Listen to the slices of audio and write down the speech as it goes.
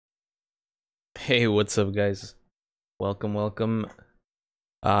Hey, what's up, guys? Welcome.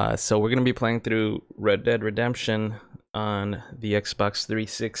 So we're gonna be playing through Red Dead Redemption on the Xbox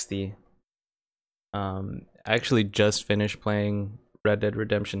 360. I actually just finished playing Red Dead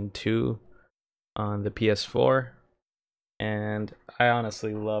Redemption 2 on the PS4, and I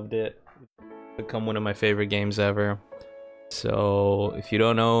honestly loved it. It's become one of my favorite games ever. So if you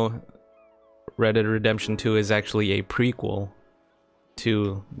don't know, Red Dead Redemption 2 is actually a prequel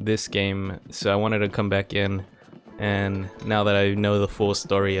to this game, so I wanted to come back in, and now that I know the full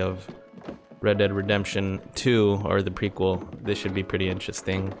story of Red Dead Redemption 2, or the prequel, this should be pretty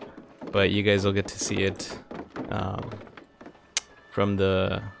interesting. But you guys will get to see it from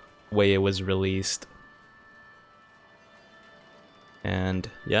the way it was released. And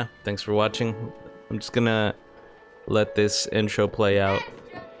yeah, thanks for watching. I'm just gonna let this intro play out.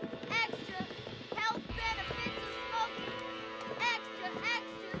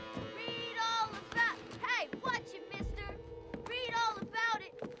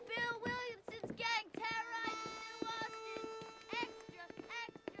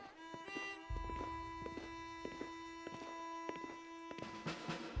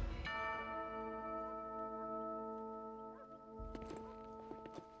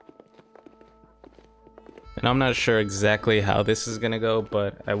 And I'm not sure exactly how this is gonna go,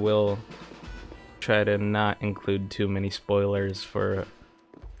 but I will try to not include too many spoilers for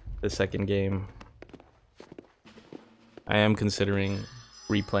the second game. I am considering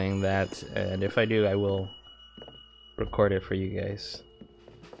replaying that, and if I do, I will record it for you guys.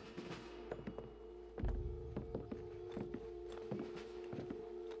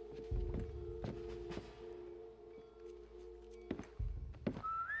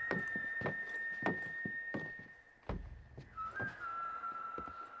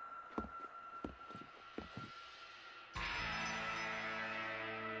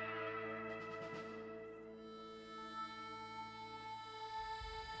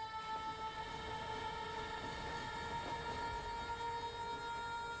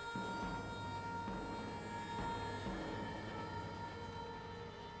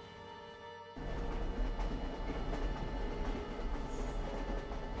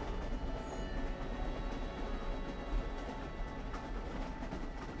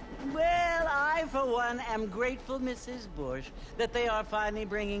 Well, I, for one, am grateful, Mrs. Bush, that they are finally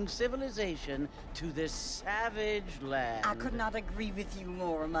bringing civilization to this savage land. I could not agree with you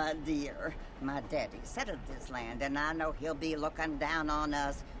more, my dear. My daddy settled this land, and I know he'll be looking down on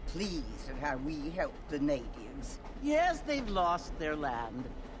us, pleased at how we help the natives. Yes, they've lost their land,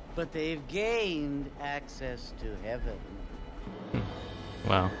 but they've gained access to heaven.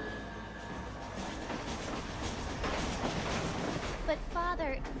 Wow. But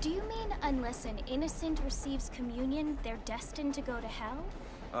Father, do you mean unless an innocent receives communion, they're destined to go to hell?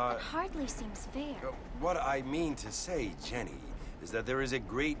 That hardly seems fair. What I mean to say, Jenny, is that there is a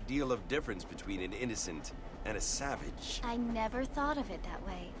great deal of difference between an innocent and a savage. I never thought of it that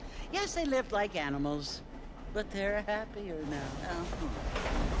way. Yes, they lived like animals, but they're happier now.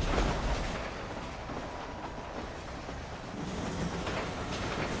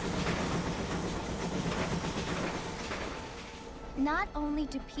 Not only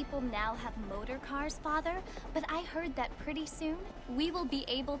do people now have motor cars, Father, but I heard that pretty soon we will be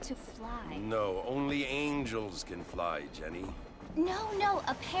able to fly. No, only angels can fly, Jenny. No,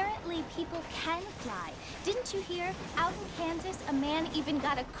 apparently people can fly. Didn't you hear? Out in Kansas, a man even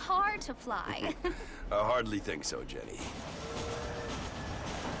got a car to fly. I hardly think so, Jenny.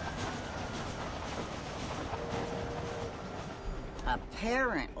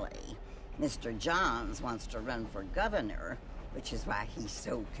 Apparently, Mr. Johns wants to run for governor, which is why he's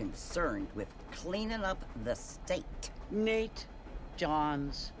so concerned with cleaning up the state. Nate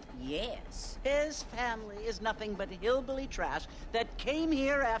Johns. Yes. His family is nothing but hillbilly trash that came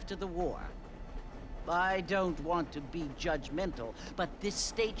here after the war. I don't want to be judgmental, but this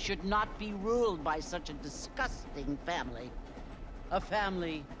state should not be ruled by such a disgusting family. A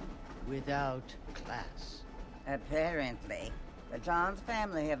family without class. Apparently, the Johns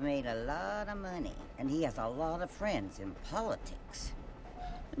family have made a lot of money, and he has a lot of friends in politics.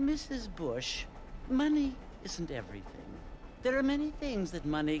 Mrs. Bush, money isn't everything. There are many things that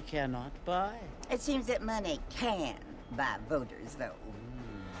money cannot buy. It seems that money can buy voters, though.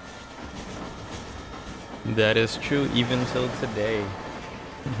 That is true even till today.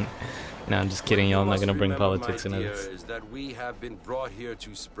 No, I'm just kidding, y'all. I'm not gonna bring politics into this. Is that we have been brought here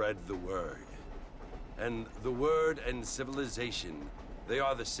to spread the word. And the word and civilization, they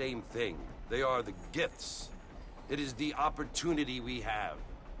are the same thing. They are the gifts. It is the opportunity we have,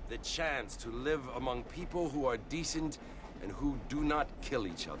 the chance to live among people who are decent and who do not kill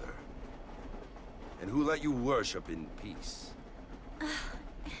each other. And who let you worship in peace?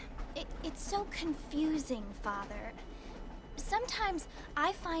 It's so confusing, Father. Sometimes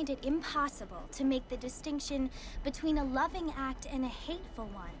I find it impossible to make the distinction between a loving act and a hateful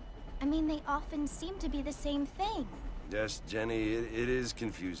one. I mean, they often seem to be the same thing. Yes, Jenny, it is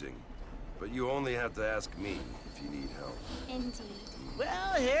confusing. But you only have to ask me if you need help. Indeed.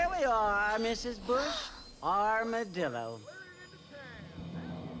 Well, here we are, Mrs. Bush. Armadillo.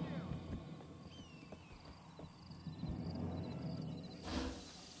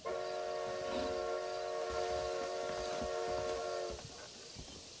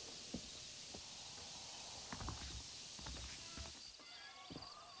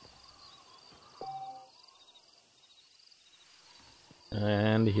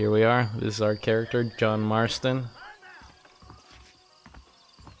 And here we are. This is our character, John Marston.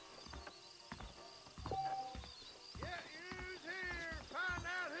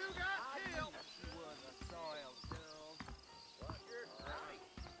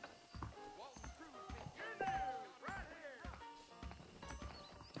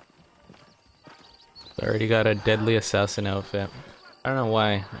 Already got a deadly assassin outfit. I don't know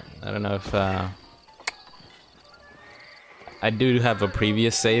why. I don't know if I do have a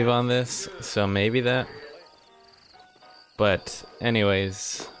previous save on this, so maybe that. But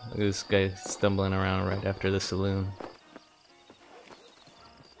anyways, this guy stumbling around right after the saloon.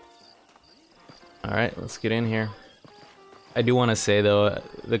 Alright, let's get in here. I do want to say though,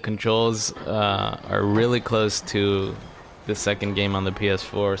 the controls are really close to the second game on the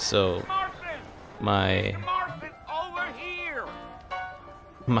PS4, so my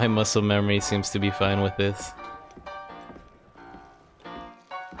muscle memory seems to be fine with this.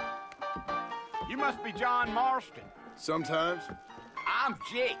 You must be John Marston. Sometimes. I'm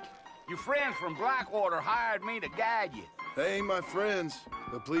Jake. Your friends from Blackwater hired me to guide you. They ain't my friends,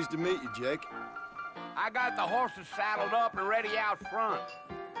 but pleased to meet you, Jake. I got the horses saddled up and ready out front.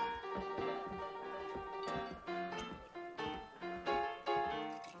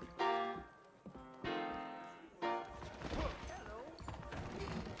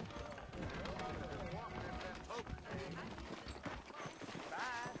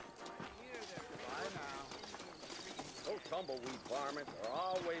 Tumbleweed varmints are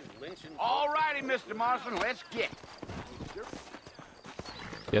always lynching. All righty, Mr. Marston, let's get.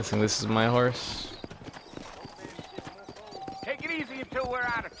 Guessing this is my horse. Take it easy until we're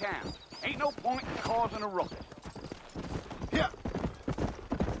out of town. Ain't no point in causing a ruckus. Yeah.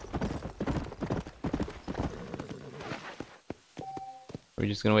 We're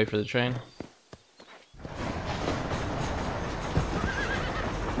just gonna wait for the train.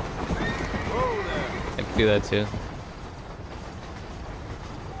 I can do that too.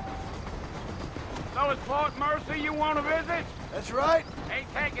 So it's Fort Mercy you want to visit? That's right.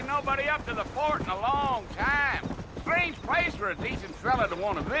 Ain't taking nobody up to the fort in a long time. Strange place for a decent fella to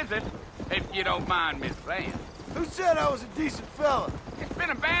want to visit, if you don't mind me saying. Who said I was a decent fella? It's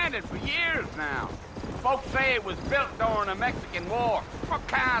been abandoned for years now. Folks say it was built during the Mexican War. What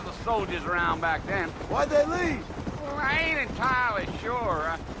kinds of soldiers around back then? Why'd they leave? Well, I ain't entirely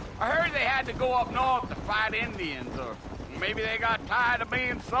sure. I heard they had to go up north to fight Indians, or maybe they got tired of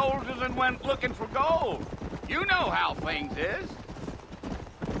being soldiers and went looking for gold. You know how things is.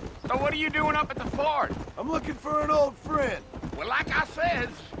 So what are you doing up at the fort? I'm looking for an old friend. Well, like I says,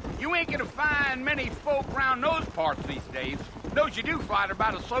 you ain't gonna find many folk around those parts these days. Those you do find are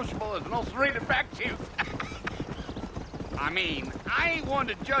about as sociable as an ulcerated back tooth. I mean, I ain't one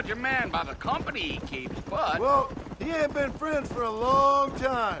to judge a man by the company he keeps, but... Well, he ain't been friends for a long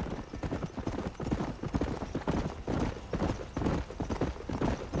time.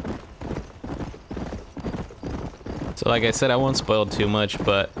 So like I said, I won't spoil too much,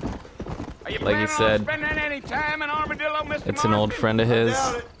 but like you said, Any time in Armadillo, Mr. it's an old friend of his,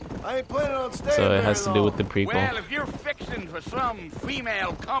 Doubt it. I ain't planning on staying so it very has to do with the long. prequel. Well, if you're fixing for some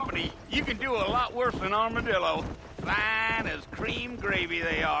female company, you can do a lot worse than Armadillo. Fine as cream gravy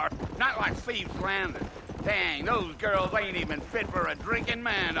they are. Not like Thieves Landing. Dang, those girls ain't even fit for a drinking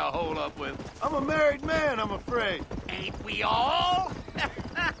man to hold up with. I'm a married man, I'm afraid. Ain't we all?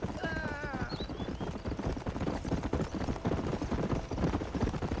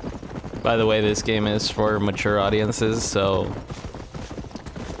 By the way, this game is for mature audiences, so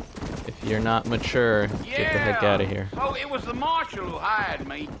if you're not mature, get the heck out of here. So it was the marshal who hired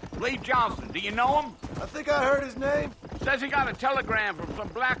me, Lee Johnson. Do you know him? I think I heard his name. Says he got a telegram from some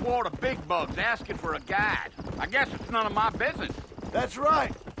Blackwater big bugs asking for a guide. I guess it's none of my business. That's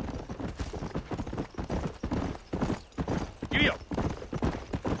right. Giddy up.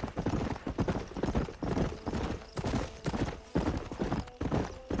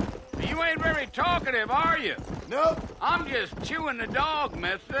 You ain't very very talkative, are you? Nope. I'm just chewing the dog,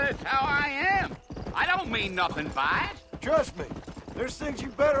 mister. It's how I am. I don't mean nothing by it. Trust me. There's things you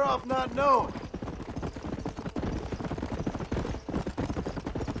better off not knowing.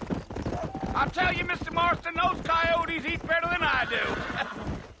 I'll tell you, Mr. Marston, those coyotes eat better than I do.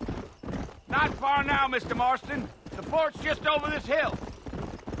 Not far now, Mr. Marston. The fort's just over this hill.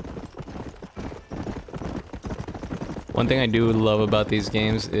 One thing I do love about these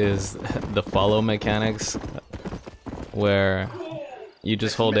games is the follow mechanics, where you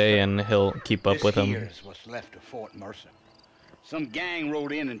just hold A and he'll keep up with him. Here's what's left of Fort Mercer. Some gang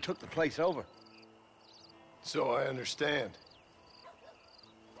rode in and took the place over. So I understand.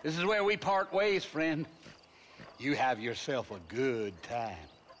 This is where we part ways, friend. You have yourself a good time.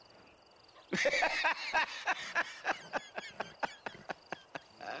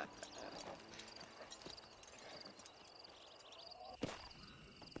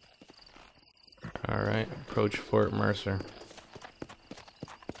 All right, approach Fort Mercer.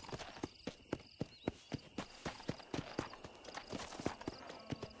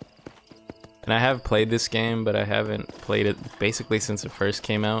 And I have played this game, but I haven't played it basically since it first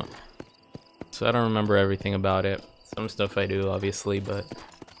came out. So I don't remember everything about it. Some stuff I do, obviously, but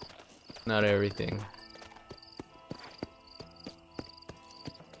not everything.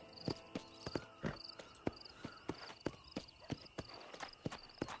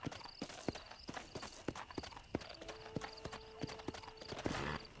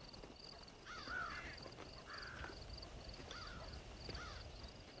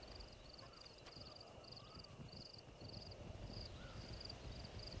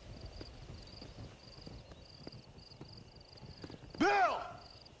 Bill!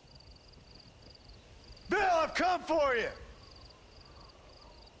 Bill, I've come for you!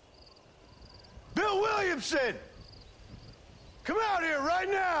 Bill Williamson! Come out here right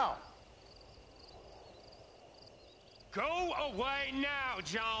now! Go away now,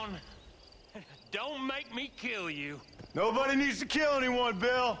 John. Don't make me kill you. Nobody needs to kill anyone,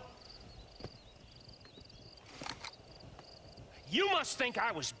 Bill. You must think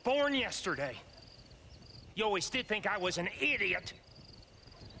I was born yesterday. You always did think I was an idiot.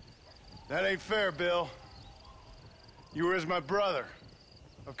 That ain't fair, Bill. You were as my brother.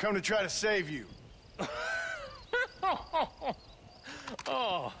 I've come to try to save you.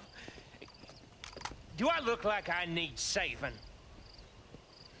 Oh. Do I look like I need saving?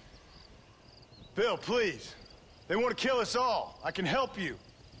 Bill, please. They want to kill us all. I can help you.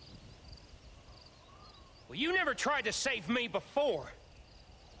 Well, you never tried to save me before.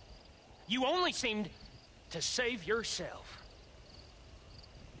 You only seemed to save yourself.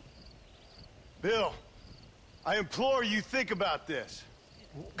 Bill, I implore you think about this.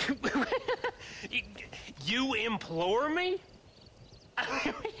 You implore me?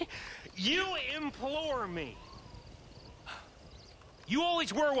 You implore me? You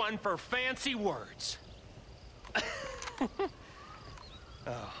always were one for fancy words.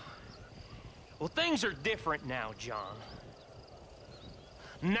 Oh. Well, things are different now, John.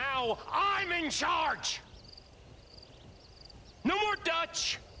 Now I'm in charge! No more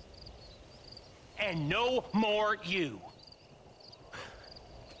Dutch! And no more you.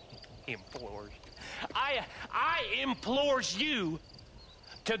 Implores. I implores you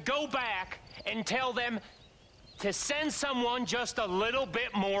to go back and tell them to send someone just a little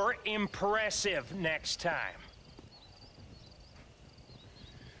bit more impressive next time.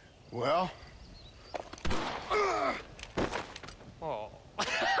 Well? Oh.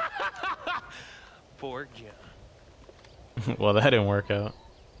 Poor John. Well, that didn't work out.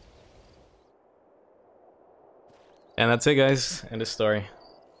 And that's it, guys. End of story.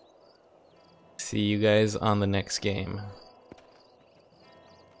 See you guys on the next game.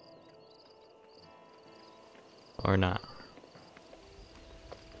 Or not.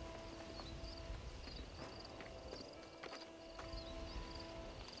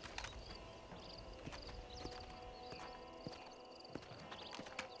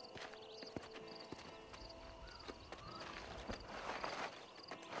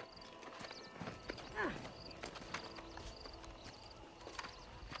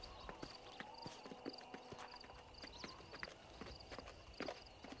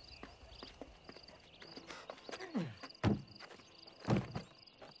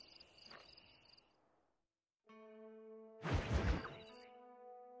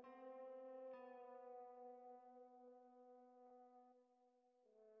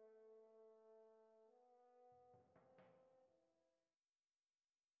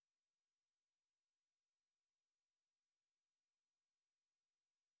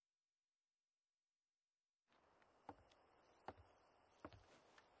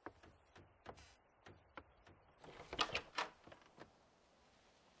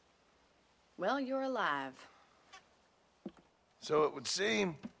 Well, you're alive. So it would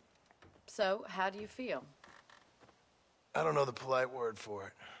seem. So, how do you feel? I don't know the polite word for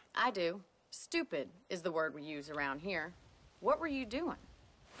it. I do. Stupid is the word we use around here. What were you doing?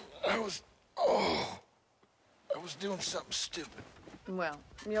 I was doing something stupid. Well,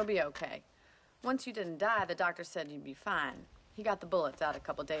 you'll be okay. Once you didn't die, the doctor said you'd be fine. He got the bullets out a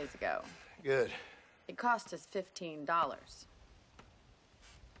couple days ago. Good. It cost us $15.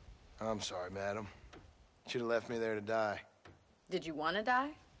 I'm sorry, madam. Should have left me there to die. Did you want to die?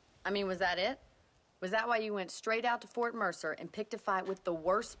 I mean, was that it? Was that why you went straight out to Fort Mercer and picked a fight with the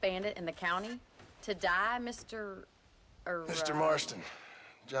worst bandit in the county? To die, Mr. Mr. Marston.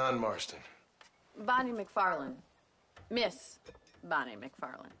 John Marston. Bonnie McFarland. Miss Bonnie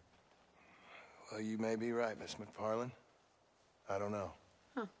McFarland. Well, you may be right, Miss McFarland. I don't know.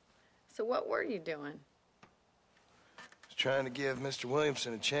 Huh. So what were you doing? I was trying to give Mr.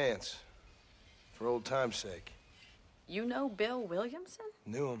 Williamson a chance. For old time's sake. You know Bill Williamson?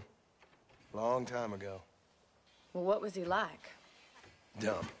 Knew him. Long time ago. Well, what was he like?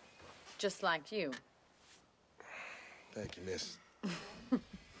 Dumb. Just like you. Thank you, miss.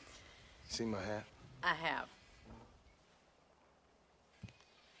 See my hat? I have.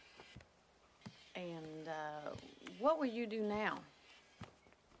 And, what will you do now?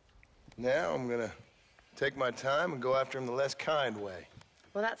 Now I'm gonna take my time and go after him the less kind way.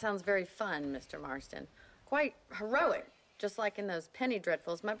 Well, that sounds very fun, Mr. Marston. Quite heroic, just like in those penny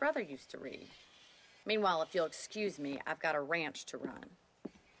dreadfuls my brother used to read. Meanwhile, if you'll excuse me, I've got a ranch to run.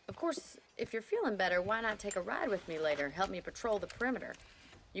 Of course, if you're feeling better, why not take a ride with me later? Help me patrol the perimeter.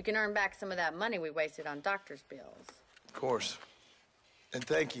 You can earn back some of that money we wasted on doctor's bills. Of course. And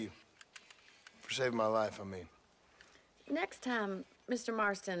thank you for saving my life, I mean. Next time, Mr.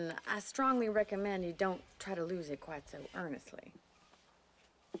 Marston, I strongly recommend you don't try to lose it quite so earnestly.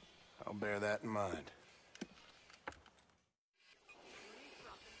 I'll bear that in mind.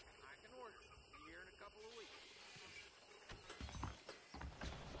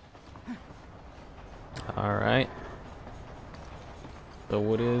 Alright. So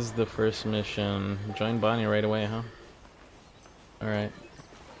what is the first mission? Join Bonnie right away, huh? Alright.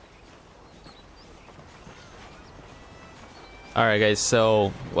 Alright guys,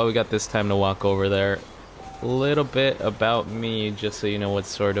 so what we got this time to walk over there. A little bit about me, just so you know what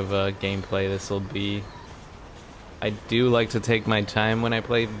sort of gameplay this will be. I do like to take my time when I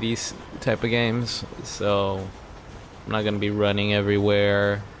play these type of games, so I'm not going to be running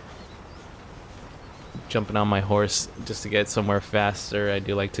everywhere, jumping on my horse just to get somewhere faster. I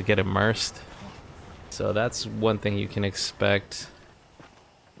do like to get immersed, so that's one thing you can expect.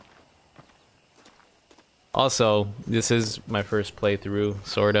 Also, this is my first playthrough,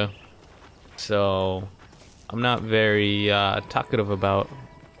 sorta, so I'm not very talkative about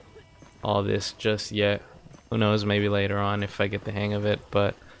all this just yet. Who knows, maybe later on if I get the hang of it,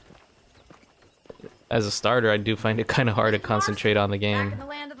 but as a starter, I do find it kind of hard to concentrate on the game. Back in the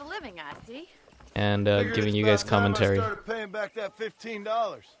land of the living, I see. And giving you guys commentary. I started paying back that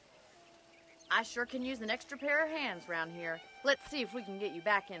 $15. I sure can use an extra pair of hands around here. Let's see if we can get you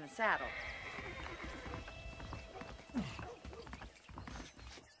back in the saddle.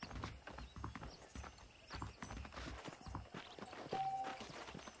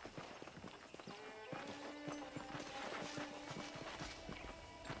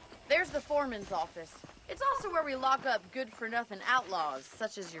 There's the foreman's office. It's also where we lock up good-for-nothing outlaws,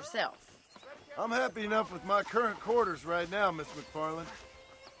 such as yourself. I'm happy enough with my current quarters right now, Miss McFarland.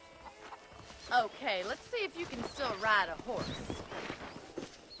 Okay, let's see if you can still ride a horse.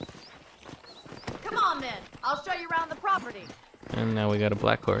 Come on, then. I'll show you around the property. And now we got a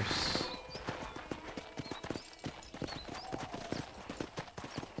black horse.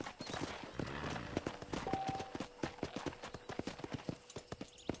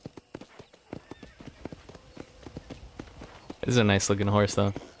 This is a nice looking horse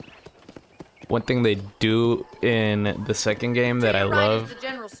though. One thing they do in the second game that I love the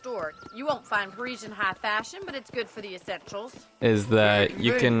general store. You won't find Parisian high fashion, but it's good for the essentials. Is that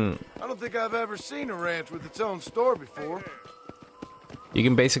you can... I don't think I've ever seen a ranch with its own store before. You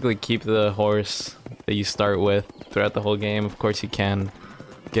can basically keep the horse that you start with throughout the whole game. Of course you can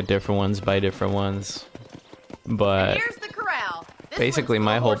get different ones, buy different ones. But here's the corral. basically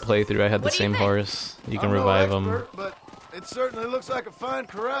my whole playthrough I had the same horse. You can revive them. But it certainly looks like a fine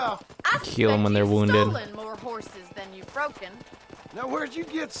corral. Heal them when they're wounded. Stolen more horses than you've broken. Now where'd you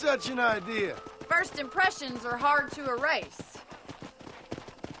get such an idea? First impressions are hard to erase.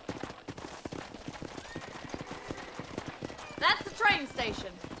 That's the train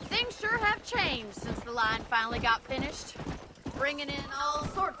station. Things sure have changed since the line finally got finished. bringing in all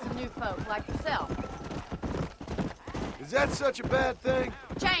sorts of new folk like yourself. Is that such a bad thing?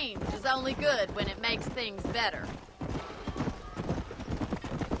 Change is only good when it makes things better.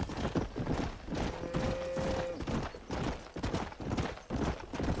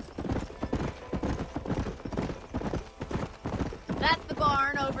 That's the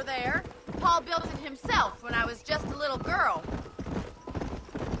barn over there. Paul built it himself when I was just a little girl.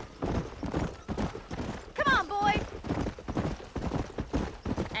 Come on, boy.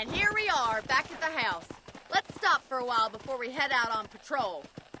 And here we are, back at the house. Let's stop for a while before we head out on patrol.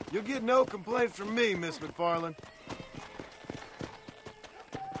 You'll get no complaints from me, Miss McFarland.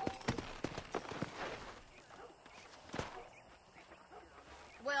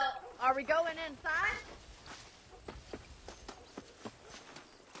 Well, are we going inside?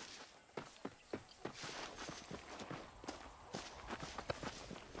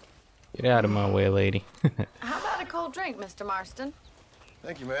 Get out of my way, lady. How about a cold drink, Mr. Marston?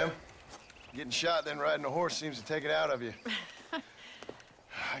 Thank you, ma'am. Getting shot then riding a horse seems to take it out of you.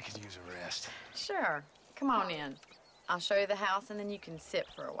 I could use a rest. Sure. Come on in. I'll show you the house and then you can sit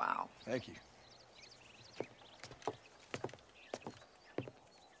for a while. Thank you.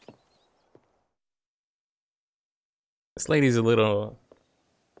 This lady's a little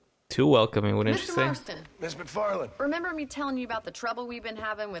too welcoming, wouldn't you Mr. say? Marston, Miss McFarland. remember me telling you about the trouble we've been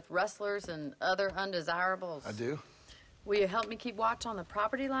having with rustlers and other undesirables? I do. Will you help me keep watch on the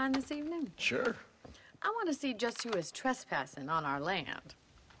property line this evening? Sure. I want to see just who is trespassing on our land.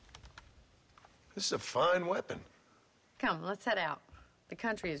 This is a fine weapon. Come, let's head out. The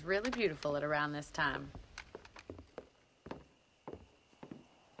country is really beautiful at around this time.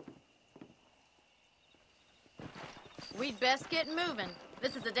 We'd best get moving.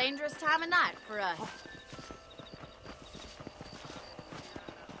 This is a dangerous time of night for us.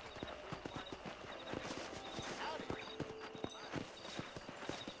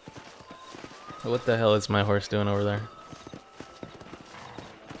 What the hell is my horse doing over there?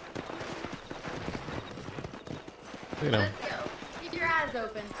 Look at him. Let's go. Keep your eyes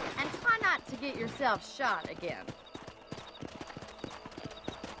open and try not to get yourself shot again.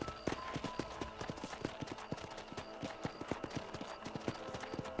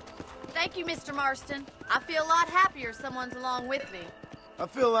 Thank you, Mr. Marston. I feel a lot happier someone's along with me. I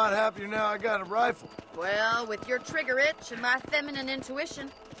feel a lot happier now I got a rifle. Well, with your trigger itch and my feminine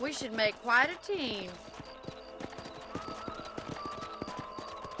intuition, we should make quite a team.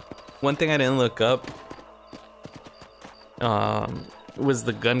 One thing I didn't look up was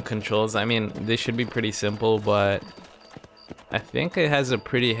the gun controls. I mean, they should be pretty simple, but I think it has a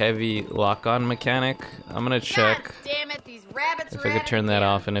pretty heavy lock-on mechanic. I'm gonna check God damn it, these rabbits if are I at could it turn that again.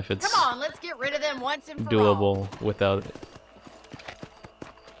 off and if it's Come on, let's get rid of them once and for all. doable without it.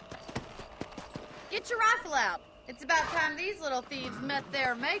 Get your rifle out. It's about time these little thieves met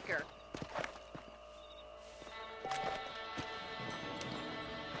their maker.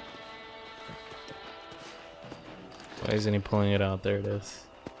 Why isn't he pulling it out? There it is.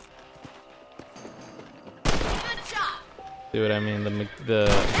 Good shot. See what I mean? The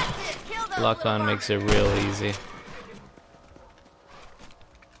That's it. Kill those lock-on little makes it real easy.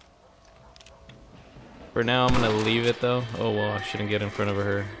 For now, I'm gonna leave it though. Oh well, I shouldn't get in front of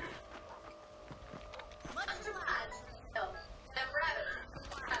her.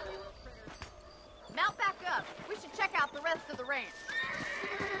 Mount back up. We should check out the rest of the ranch.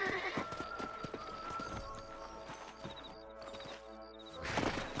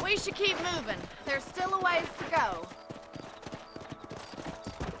 We should keep moving. There's still a ways to go.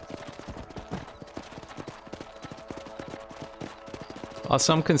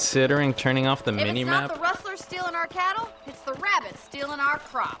 Also, I'm considering turning off the If it's not mini-map. the rustlers stealing our cattle, it's the rabbits stealing our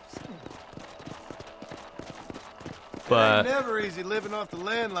crops. But It's never easy living off the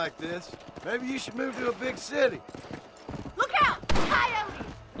land like this. Maybe you should move to a big city. Look out! Coyotes!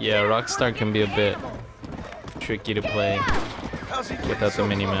 yeah, Rockstar can be a bit tricky to play How's he getting without the so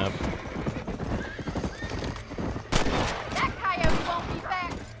mini-map. That coyote won't be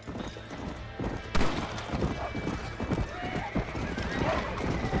back.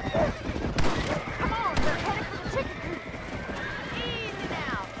 Come on, they're headed for the chicken coop. Easy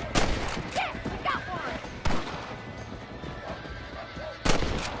now. Yes, we got one.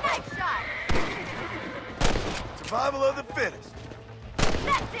 Nice shot. Survival of the fittest.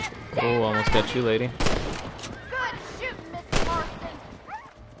 That's it. Oh, almost got you, lady. Good shooting, Mr. Marston.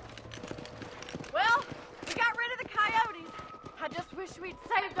 Well, we got rid of the coyotes. I just wish we'd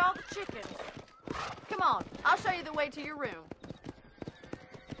saved all the chickens. Come on, I'll show you the way to your room.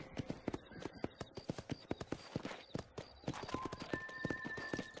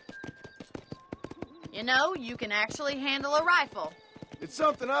 You know, you can actually handle a rifle. It's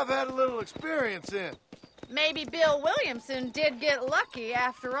something I've had a little experience in. Maybe Bill Williamson did get lucky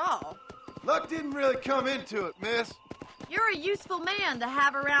after all. Luck didn't really come into it, miss. You're a useful man to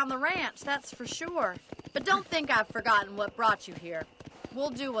have around the ranch, that's for sure. But don't think I've forgotten what brought you here. We'll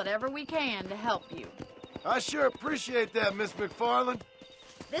do whatever we can to help you. I sure appreciate that, Miss McFarland.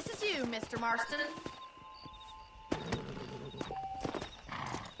 This is you, Mr. Marston.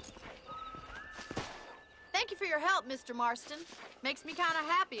 Thank you for your help, Mr. Marston. Makes me kind of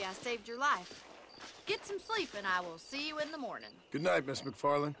happy I saved your life. Get some sleep and I will see you in the morning. Good night, Miss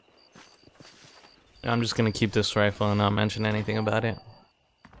McFarland. I'm just gonna keep this rifle and not mention anything about it.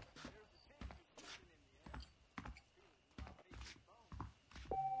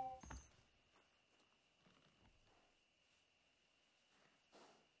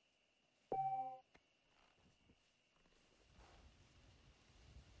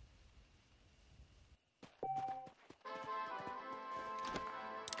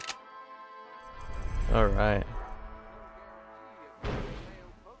 All right.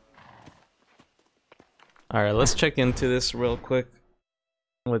 All right, let's check into this real quick.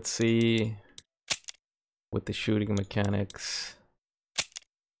 Let's see with the shooting mechanics.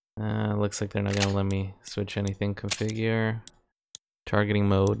 Looks like they're not gonna let me switch anything. Configure. Targeting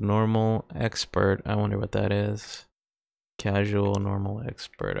mode, normal, expert. I wonder what that is. Casual, normal,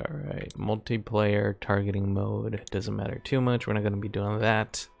 expert. All right. Multiplayer, targeting mode. Doesn't matter too much. We're not gonna be doing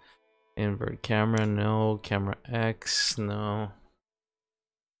that. Invert camera, no. Camera X, no.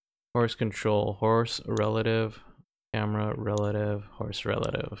 Horse control, horse relative, camera relative, horse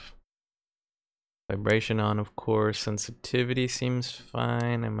relative. Vibration on, of course. Sensitivity seems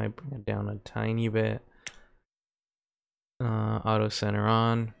fine. I might bring it down a tiny bit. Auto center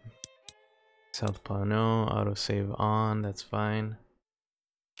on. Southpaw, no. Auto save on, that's fine.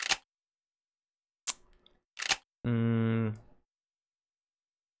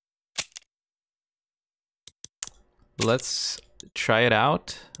 Let's try it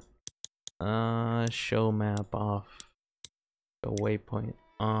out. Show map off. Show waypoint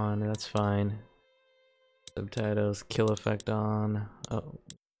on, that's fine. Subtitles, kill effect on. Oh,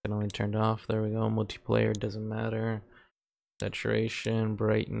 it only turned off. There we go. Multiplayer doesn't matter. Saturation,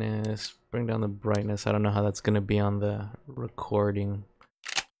 brightness. Bring down the brightness. I don't know how that's gonna be on the recording,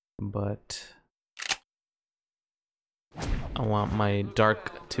 but I want my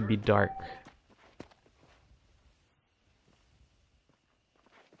dark to be dark.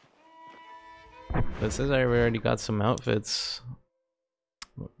 This says I already got some outfits.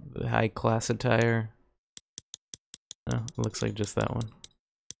 The high class attire. Oh, looks like just that one.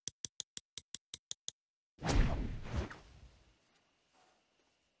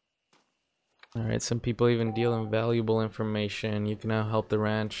 Alright, some people even deal in valuable information. You can now help the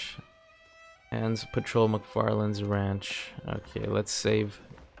ranch hands patrol McFarland's ranch. Okay, let's save.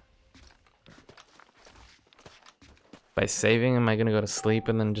 By saving, am I gonna go to sleep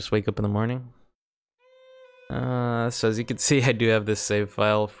and then just wake up in the morning? So as you can see, I do have this save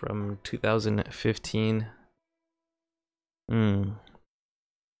file from 2015. The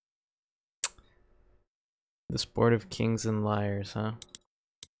Sport of Kings and Liars, huh?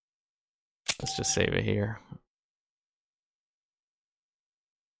 Let's just save it here.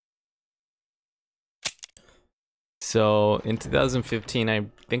 So in 2015, I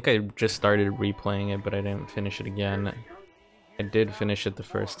think I just started replaying it, but I didn't finish it again. I did finish it the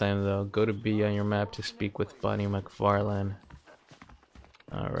first time though. Go to B on your map to speak with Bonnie McFarland.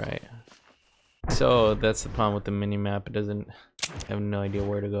 Alright. So that's the problem with the mini-map. It doesn't... I have no idea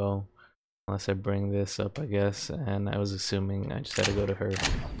where to go. Unless I bring this up, I guess. And I was assuming I just had to go to her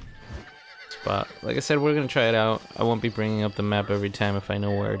spot. Like I said, we're gonna try it out. I won't be bringing up the map every time if I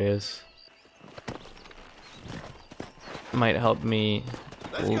know where it is. Might help me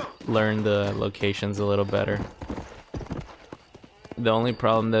learn the locations a little better. The only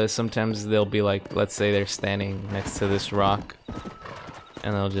problem though is sometimes they'll be like, let's say they're standing next to this rock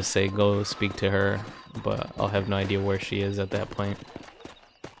and they'll just say go speak to her, but I'll have no idea where she is at that point.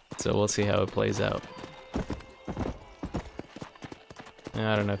 So we'll see how it plays out.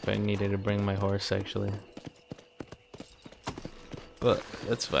 I don't know if I needed to bring my horse actually, but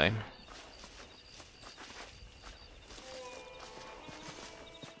that's fine.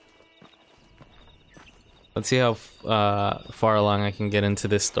 Let's see how far along I can get into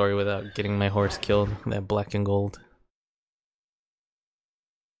this story without getting my horse killed, that black and gold.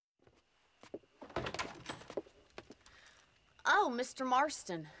 Oh, Mr.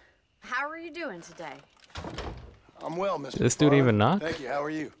 Marston. How are you doing today? I'm well, Mr. Did this dude even knock? Thank you. How are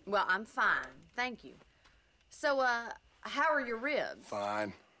you? Well, I'm fine. Thank you. So, how are your ribs?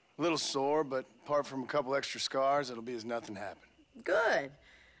 Fine. A little sore, but apart from a couple extra scars, it'll be as nothing happened. Good.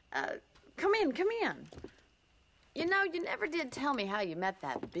 Come in, come in. You know, you never did tell me how you met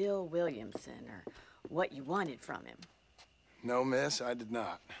that Bill Williamson or what you wanted from him. No, miss, I did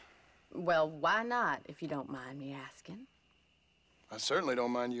not. Well, why not, if you don't mind me asking? I certainly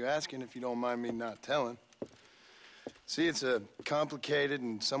don't mind you asking if you don't mind me not telling. See, it's a complicated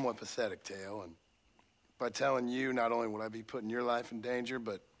and somewhat pathetic tale, and by telling you, not only would I be putting your life in danger,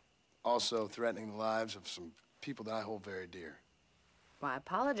 but also threatening the lives of some people that I hold very dear. Well, I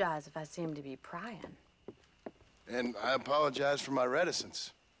apologize if I seem to be prying. And I apologize for my reticence.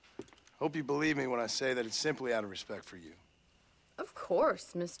 Hope you believe me when I say that it's simply out of respect for you. Of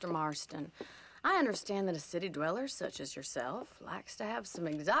course, Mr. Marston. I understand that a city dweller such as yourself likes to have some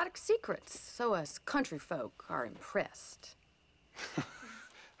exotic secrets, so us country folk are impressed.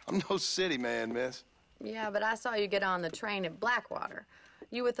 I'm no city man, miss. Yeah, but I saw you get on the train at Blackwater.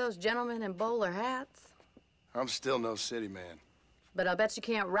 You with those gentlemen in bowler hats? I'm still no city man. But I'll bet you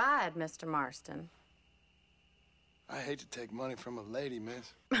can't ride, Mr. Marston. I hate to take money from a lady,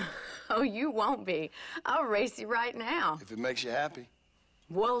 miss. Oh, you won't be. I'll race you right now. If it makes you happy.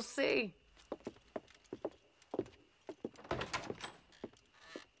 We'll see.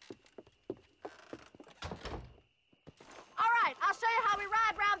 I'll show you how we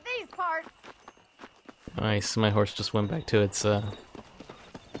ride around these parts. Nice, my horse just went back to its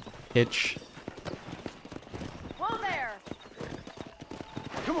hitch. Whoa there.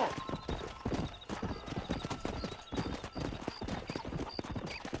 Come on.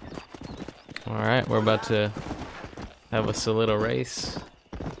 Alright, we're about to have us a little race.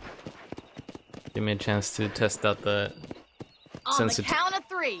 Give me a chance to test out the On the count of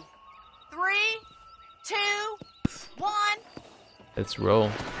 3. 3, 2, 1. Let's roll.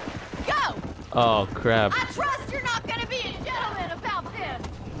 Go! Oh crap. I trust you're not gonna be a gentleman about this.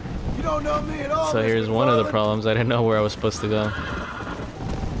 You don't know me at all. So here's one of the problems. I didn't know where I was supposed to go.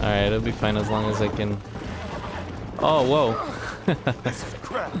 Alright, it'll be fine as long as I can. Oh, whoa. This is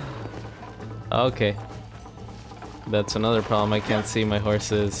crap. Okay. That's another problem. I can't see my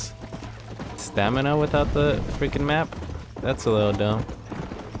horse's stamina without the freaking map. That's a little dumb.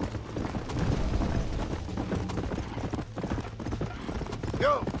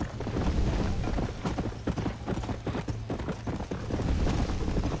 Go.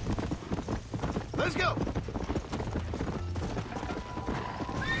 Let's go.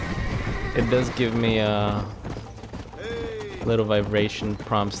 It does give me little vibration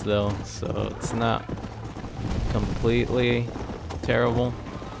prompts though, so it's not completely terrible.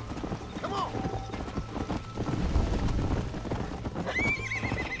 Come on.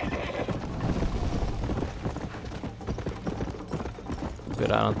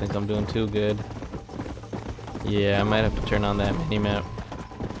 But I don't think I'm doing too good. Yeah, I might have to turn on that mini-map.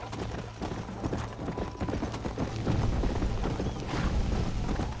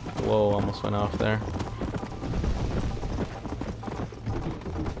 Whoa, almost went off there.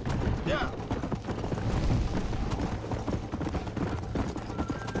 Yeah.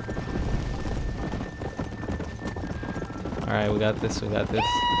 Alright, we got this, we got this.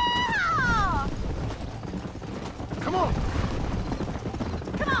 Yeah! Come on.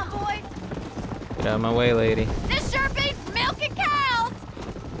 Come on, boys. Get out of my way, lady. This sure beats milking cows.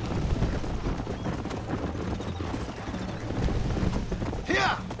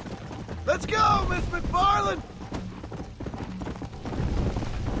 Here. Let's go, Miss McFarland.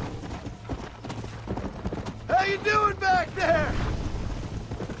 How you doing back there?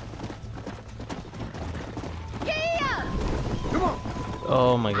 Yeah! Come on.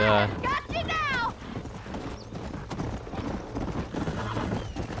 Oh my god. Got you now.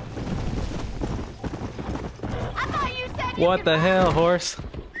 I thought you said you What could the ride. hell, horse?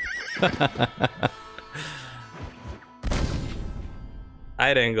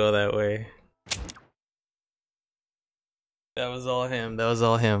 I didn't go that way. That was all him. That was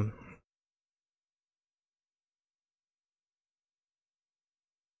all him.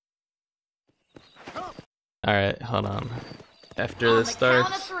 Alright, hold on. After On this the starts.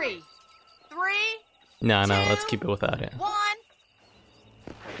 count of 3. 3, No, no, let's two, keep it without it. 1.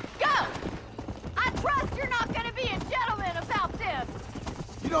 Go! I trust you're not gonna be a gentleman about this.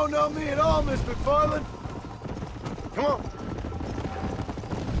 You don't know me at all, Miss McFarland. Come on.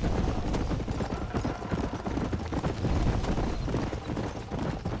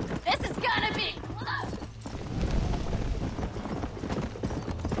 This is gonna be close.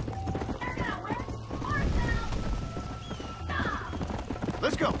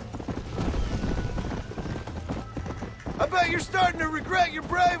 Let's go. I bet you're starting to regret your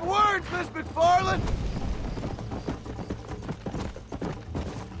brave words, Miss McFarland.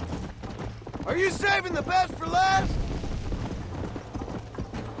 Are you saving the best for last?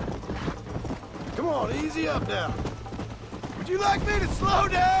 Come on, easy up now. Would you like me to slow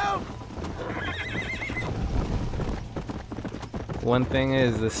down? One thing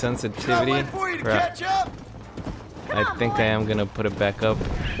is the sensitivity. Wait for you to catch up. I think I am gonna put it back up.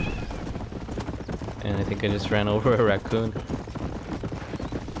 And I think I just ran over a raccoon.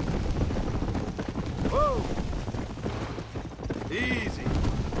 Whoa. Easy.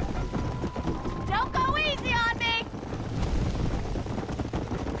 Don't go easy on me!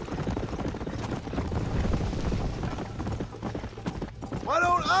 Why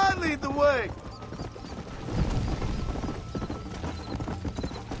don't I lead the way?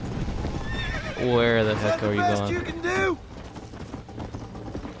 Where the heck are you Best going? you can do?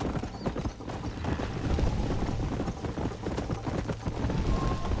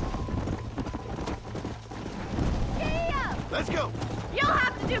 Let's go. You'll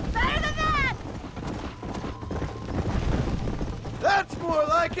have to do better than that! That's more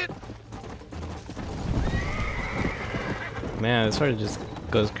like it. Man, this sort of just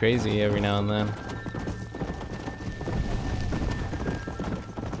goes crazy every now and then.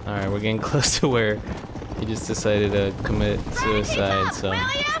 Alright, we're getting close to where he just decided to commit suicide, so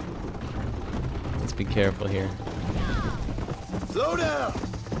let's be careful here. Slow down.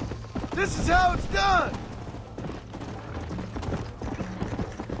 This is how it's done.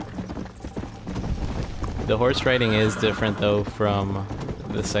 The horse riding is different though from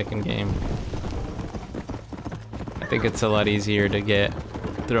the second game. I think it's a lot easier to get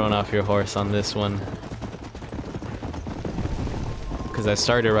thrown off your horse on this one. Because I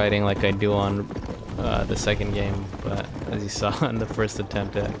started riding like I do on the second game, but as you saw in the first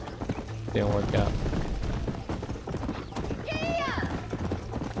attempt, it didn't work out.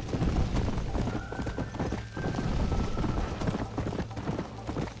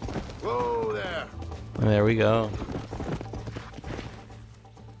 Whoa there. There we go.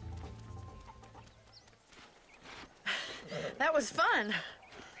 That was fun.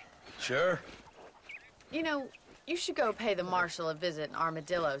 Sure. You know, you should go pay the marshal a visit in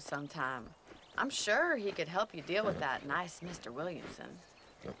Armadillo sometime. I'm sure he could help you deal with that nice Mr. Williamson.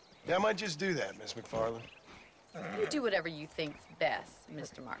 Yeah, I might just do that, Miss McFarland. You do whatever you think's best,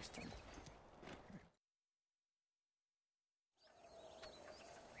 Mr. Marston.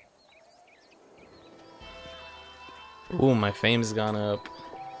 Ooh, my fame's gone up.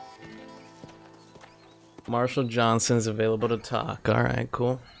 Marshall Johnson's available to talk. Alright,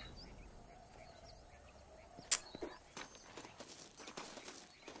 cool.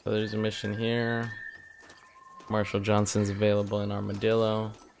 So there's a mission here. Marshall Johnson's available in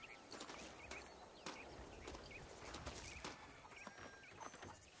Armadillo.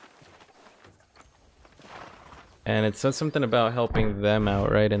 And it says something about helping them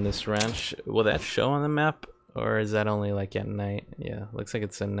out, right, in this ranch. Will that show on the map? Or is that only like at night? Yeah, looks like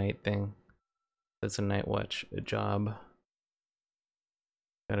it's a night thing. It's a night watch job.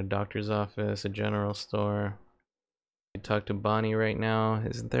 Got a doctor's office, a general store. You talk to Bonnie right now.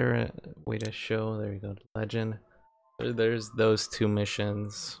 Isn't there a way to show? There you go, legend. There's those two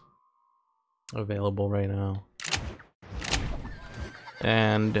missions available right now.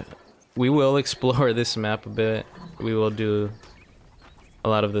 And we will explore this map a bit. We will do a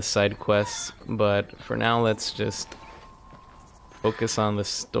lot of the side quests, but for now let's just focus on the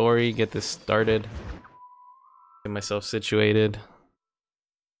story, get this started, get myself situated.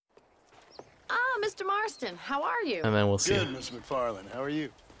 Ah, Mr. Marston, how are you? And then we'll see. Good, Miss McFarland. How are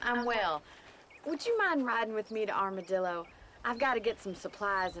you? I'm well. Would you mind riding with me to Armadillo? I've got to get some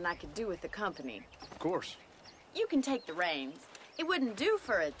supplies and I could do with the company. Of course. You can take the reins. It wouldn't do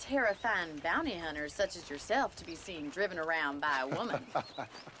for a terrifying bounty hunter such as yourself to be seen driven around by a woman.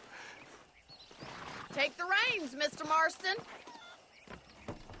 Take the reins, Mr. Marston.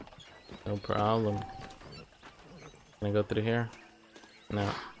 No problem. Can I go through here? No.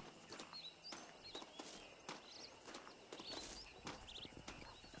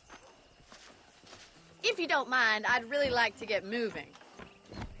 If you don't mind, I'd really like to get moving.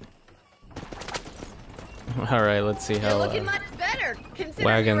 All right, let's see You're how looking much better, considering you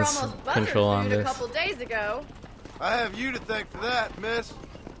were wagons almost control on butterfood a this. couple days ago. I have you to thank for that, miss.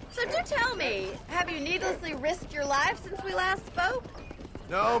 So do tell me, have you needlessly risked your life since we last spoke?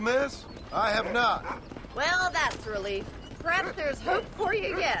 No, miss, I have not. Well, that's a relief. Perhaps there's hope for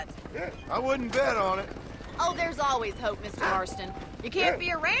you yet. I wouldn't bet on it. Oh, there's always hope, Mr. Marston. You can't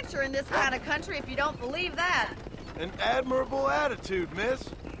be a rancher in this kind of country if you don't believe that. An admirable attitude, miss.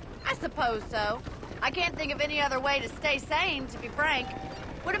 I suppose so. I can't think of any other way to stay sane, to be frank.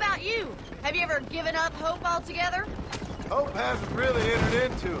 What about you? Have you ever given up hope altogether? Hope hasn't really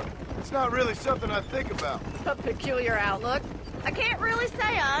entered into it. It's not really something I think about. A peculiar outlook. I can't really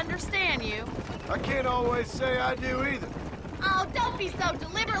say I understand you. I can't always say I do either. Oh, don't be so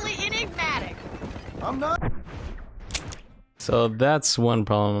deliberately enigmatic. I'm not. So that's one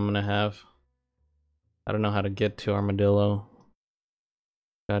problem I'm gonna have. I don't know how to get to Armadillo.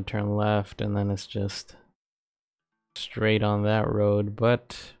 Gotta turn left, and then it's just straight on that road,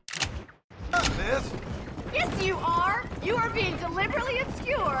 but... Miss? Yes, you are. You are being deliberately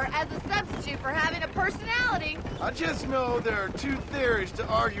obscure as a substitute for having a personality. I just know there are two theories to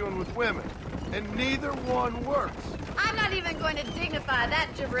arguing with women, and neither one works. I'm not even going to dignify that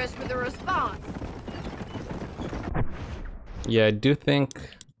gibberish with a response. Yeah, I do think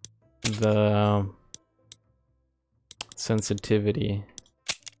the sensitivity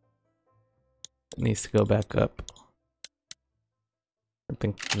needs to go back up. I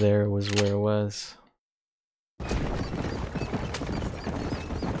think there was where it was.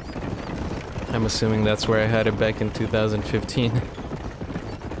 I'm assuming that's where I had it back in 2015.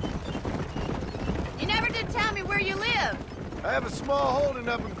 You never did tell me where you live. I have a small holding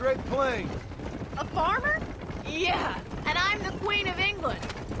up in Great Plains. A farmer? Yeah, and I'm the Queen of England.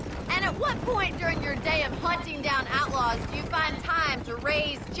 And at what point during your day of hunting down outlaws do you find time to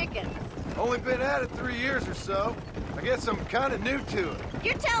raise chickens? Only been at it 3 years or so. I guess I'm kind of new to it.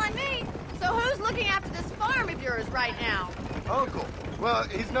 You're telling me? So who's looking after this farm of yours right now? Uncle. Well,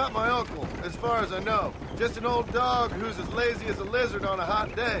 he's not my uncle, as far as I know. Just an old dog who's as lazy as a lizard on a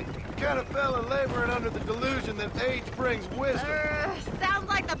hot day. The kind of fella laboring under the delusion that age brings wisdom. Sounds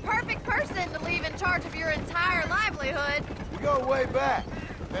like the perfect person to leave in charge of your entire livelihood. We go way back,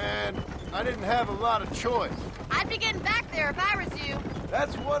 and I didn't have a lot of choice. I'd be getting back there if I was you.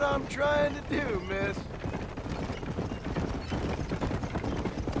 That's what I'm trying to do, miss.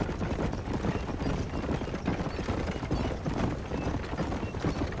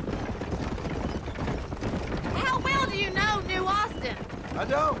 How well do you know New Austin? I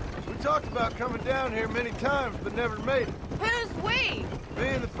don't. We talked about coming down here many times, but never made it. Who's we? Me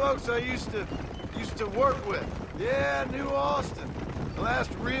and the folks I used to work with. Yeah, New Austin. The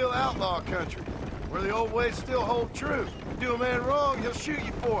last real outlaw country, where the old ways still hold true. Do a man wrong, he'll shoot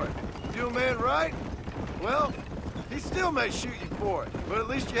you for it. Do a man right, well, he still may shoot you for it. But at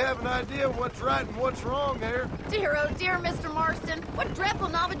least you have an idea of what's right and what's wrong there. Dear, oh dear, Mr. Marston. What dreadful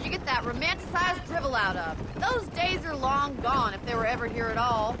novel did you get that romanticized drivel out of? Those days are long gone, if they were ever here at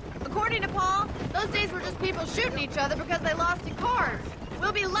all. According to Paul, those days were just people shooting each other because they lost at cards.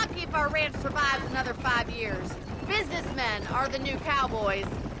 We'll be lucky if our ranch survives another 5 years. Businessmen are the new cowboys.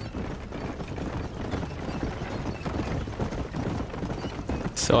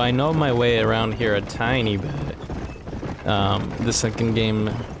 So I know my way around here a tiny bit. The second game...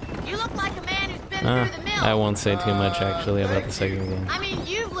 You look like a man who's been through the mill. I won't say too much actually about the second game. I mean,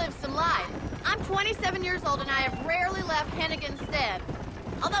 you've lived some life. I'm 27 years old and I have rarely left Hennigan's stead.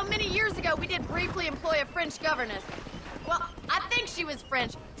 Although many years ago we did briefly employ a French governess. Well, I think she was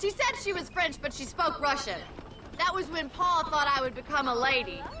French. She said she was French, but she spoke Russian. That was when Paul thought I would become a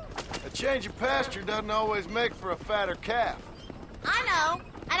lady. A change of pasture doesn't always make for a fatter calf. I know,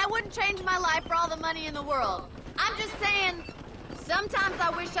 and I wouldn't change my life for all the money in the world. I'm just saying, sometimes I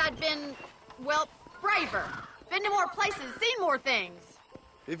wish I'd been, well, braver. Been to more places, seen more things.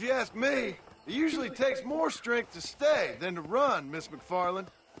 If you ask me, it usually takes more strength to stay than to run, Miss McFarland.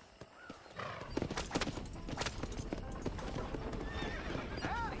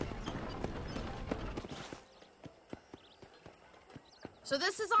 So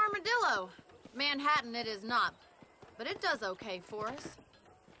this is Armadillo. Manhattan it is not, but it does okay for us.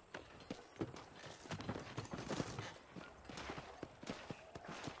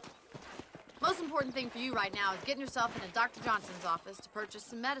 Most important thing for you right now is getting yourself into Dr. Johnson's office to purchase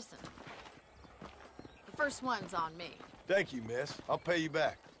some medicine. The first one's on me. Thank you, miss. I'll pay you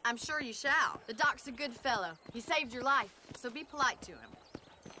back. I'm sure you shall. The doc's a good fellow. He saved your life, so be polite to him.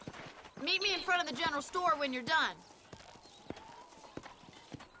 Meet me in front of the general store when you're done.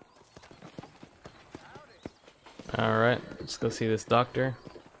 Alright, let's go see this doctor.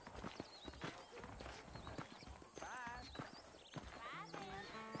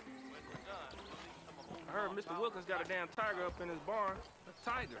 I heard Mr. Wilkins got a damn tiger up in his barn. A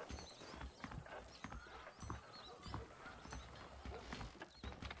tiger.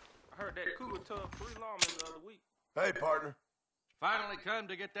 I heard that cougar tugged 3 lawmen the other week. Hey, partner. Finally come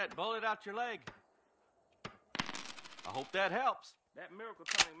to get that bullet out your leg. I hope that helps. That miracle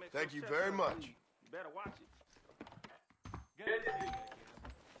tonic makes Thank you no very sense. much. You better watch it.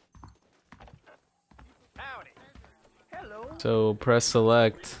 Howdy. Hello. So press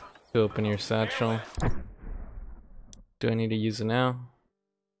select to open your satchel. Do I need to use it now?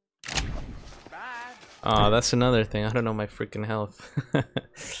 Oh, that's another thing. I don't know my freaking health.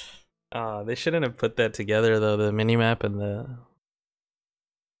 They shouldn't have put that together though, the minimap and the...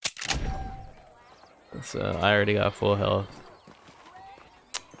 So I already got full health.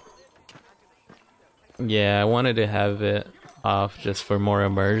 Yeah, I wanted to have it off just for more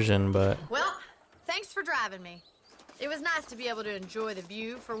immersion, but... Well, thanks for driving me. It was nice to be able to enjoy the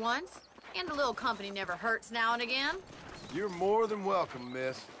view for once, and a little company never hurts now and again. You're more than welcome,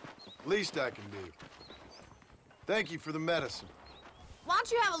 miss. Least I can do. Thank you for the medicine. Why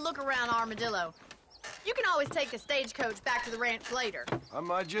don't you have a look around Armadillo? You can always take the stagecoach back to the ranch later. I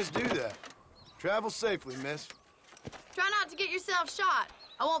might just do that. Travel safely, miss. Try not to get yourself shot.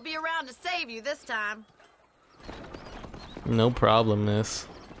 I won't be around to save you this time. No problem, miss.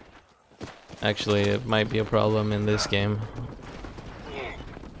 Actually, it might be a problem in this game.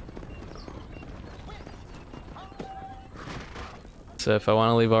 So if I want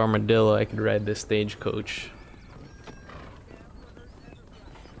to leave Armadillo, I could ride this stagecoach.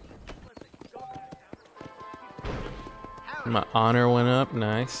 My honor went up,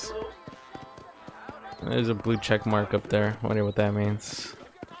 nice. There's a blue check mark up there. Wonder what that means.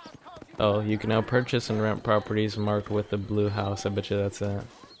 Oh, you can now purchase and rent properties marked with the blue house. I bet you that's it.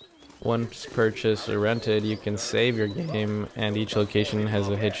 Once purchased or rented, you can save your game, and each location has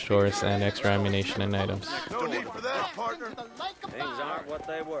a hitched horse and extra ammunition and items. No need for that, partner. Things aren't what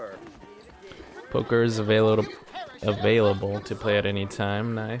they were. Poker is available to play at any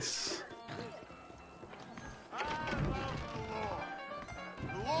time. Nice.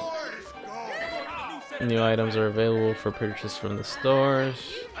 New items are available for purchase from the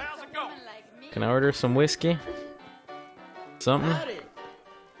stores. Can I order some whiskey? Something?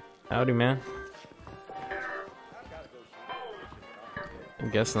 Howdy, man. I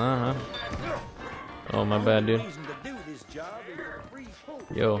guess not, huh? Oh, my bad, dude.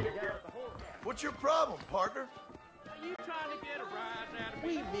 Yo. What's your problem, partner? You trying to get a rise out of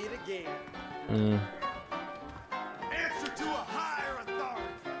me? We meet again. Answer to a higher authority.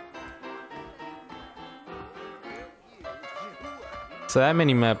 So that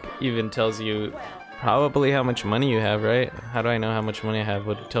mini-map even tells you probably how much money you have, right? How do I know how much money I have?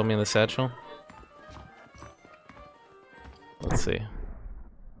 Would it tell me in the satchel? Let's see.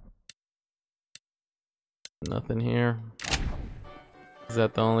 Nothing here. Is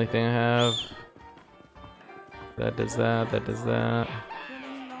that the only thing I have? That does that, that does that.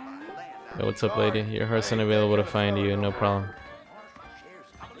 Hey, what's up, lady? Your horse unavailable to find you, no problem.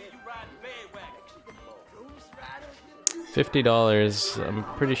 $50. I'm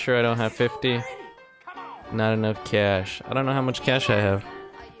pretty sure I don't have 50. Not enough cash. I don't know how much cash I have.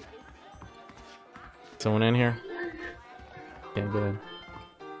 Someone in here? Okay, good.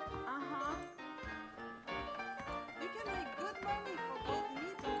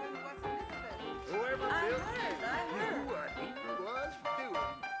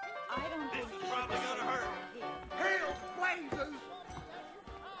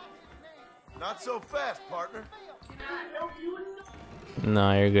 Not so fast, partner.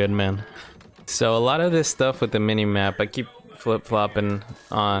 No, you're good, man. So a lot of this stuff with the mini map, I keep flip-flopping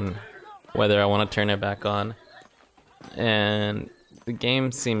on whether I want to turn it back on, and the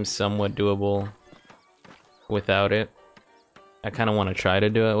game seems somewhat doable without it. I kind of want to try to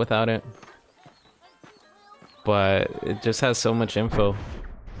do it without it, but it just has so much info.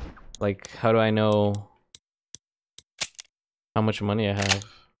 Like, how do I know how much money I have?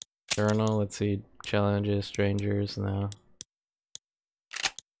 Journal, let's see, challenges, strangers, no.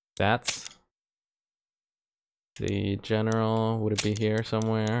 That's the general, would it be here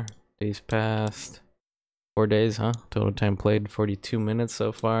somewhere? Days passed. 4 days, huh? Total time played 42 minutes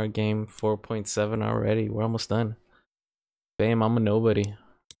so far. Game 4.7 already. We're almost done. Bam, I'm a nobody.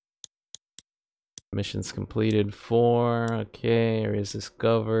 Missions completed 4. Okay, areas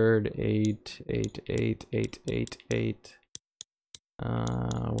discovered 8, 8, 8, 8, 8, 8.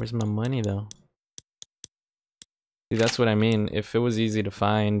 Where's my money though? See, that's what I mean. If it was easy to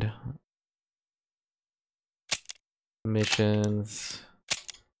find missions.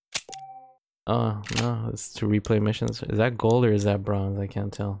 Oh no, it's to replay missions. Is that gold or is that bronze? I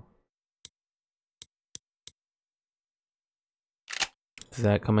can't tell. Does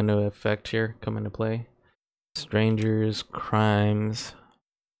that come into effect here? Come into play? Strangers, crimes,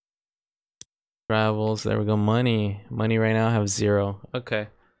 travels. There we go. Money. Money right now I have 0. Okay.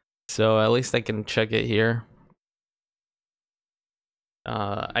 So at least I can check it here.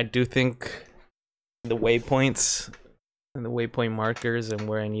 I do think the waypoints and the waypoint markers and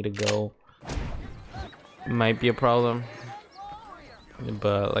where I need to go might be a problem.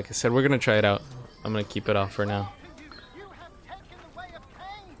 But like I said, we're gonna try it out. I'm gonna keep it off for now.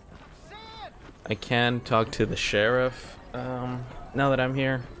 I can talk to the sheriff now that I'm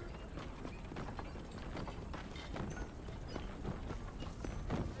here.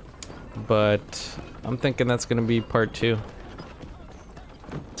 But I'm thinking that's gonna be part 2.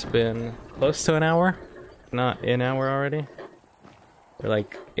 It's been close to an hour, not an hour already. We're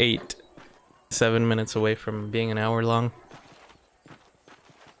like 7 minutes away from being an hour long.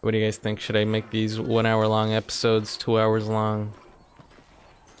 What do you guys think? Should I make these 1 hour long episodes, 2 hours long?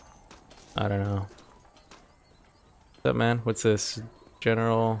 I don't know. What's up, man? What's this?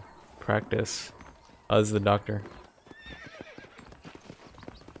 General practice. Oh, this is the doctor.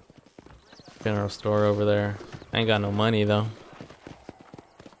 General store over there. I ain't got no money though.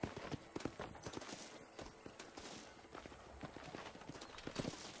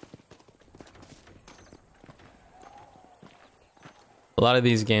 A lot of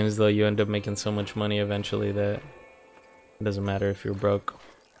these games though, you end up making so much money eventually that it doesn't matter if you're broke.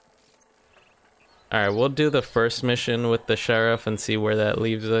 Alright, we'll do the first mission with the sheriff and see where that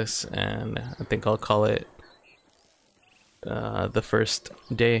leaves us, and I think I'll call it the first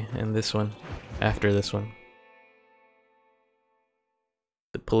day in this one, after this one.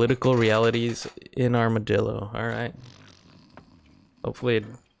 The political realities in Armadillo, alright. Hopefully it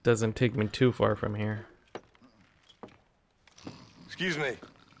doesn't take me too far from here. Excuse me.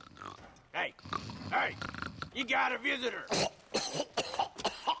 Hey, you got a visitor.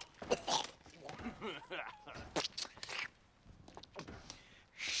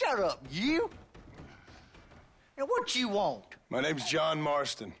 Shut up, you! Now, what you want? My name's John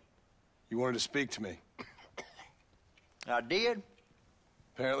Marston. You wanted to speak to me. I did?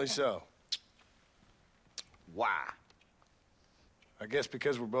 Apparently so. Why? I guess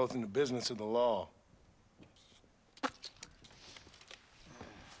because we're both in the business of the law.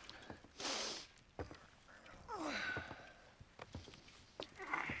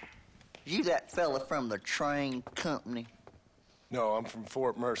 You that fella from the train company? No, I'm from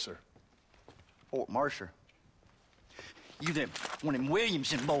Fort Mercer. Fort Mercer? You them one of them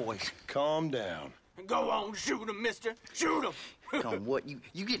Williamson boys? Calm down. Go on, shoot him, mister. Shoot him. Come on, what?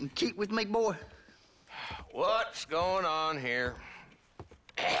 You getting kicked with me, boy? What's going on here?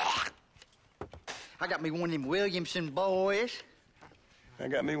 I got me one of them Williamson boys. I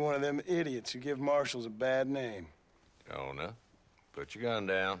got me one of them idiots who give marshals a bad name. Jonah, put your gun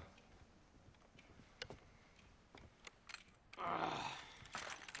down.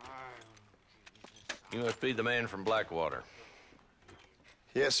 You must be the man from Blackwater.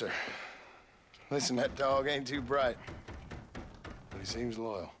 Yes, sir. Listen, that dog ain't too bright, but he seems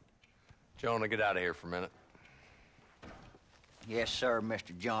loyal. Jonah, get out of here for a minute. Yes, sir,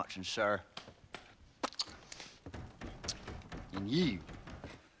 Mr. Johnson, sir. And you.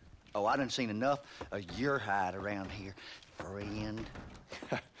 Oh, I done seen enough of your hide around here, friend.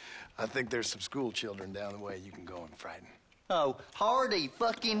 I think there's some school children down the way you can go and frighten. Oh, hardy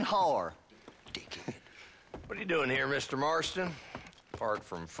fucking har. Dickhead. What are you doing here, Mr. Marston? Apart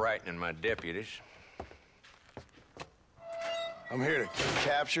from frightening my deputies. I'm here to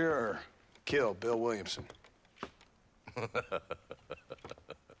capture or kill Bill Williamson.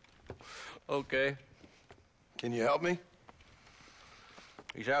 Okay. Can you help me?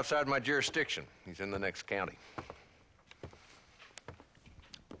 He's outside my jurisdiction. He's in the next county.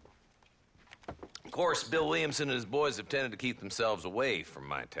 Of course, Bill Williamson and his boys have tended to keep themselves away from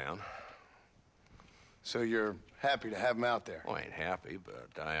my town. So you're happy to have him out there? Well, I ain't happy,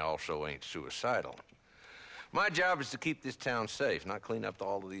 but I also ain't suicidal. My job is to keep this town safe, not clean up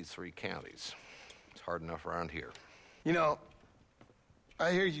all of these 3 counties. It's hard enough around here. You know,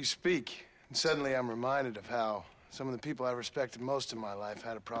 I hear you speak, and suddenly I'm reminded of how some of the people I respected most in my life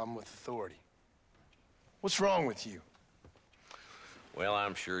had a problem with authority. What's wrong with you? Well,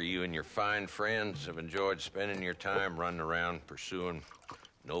 I'm sure you and your fine friends have enjoyed spending your time running around pursuing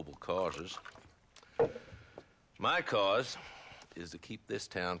noble causes. My cause is to keep this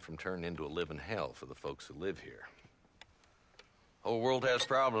town from turning into a living hell for the folks who live here. Whole world has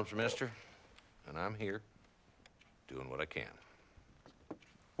problems, mister, and I'm here doing what I can.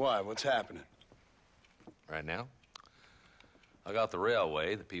 Why? What's happening? Right now, I got the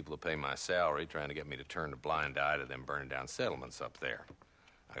railway, the people that pay my salary, trying to get me to turn a blind eye to them burning down settlements up there.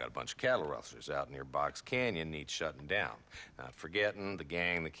 I got a bunch of cattle rustlers out near Box Canyon needs shutting down. Not forgetting the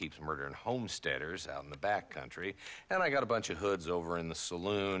gang that keeps murdering homesteaders out in the back country. And I got a bunch of hoods over in the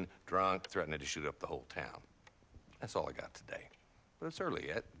saloon, drunk, threatening to shoot up the whole town. That's all I got today. But it's early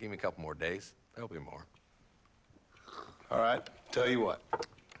yet. Give me a couple more days. There'll be more. All right, tell you what.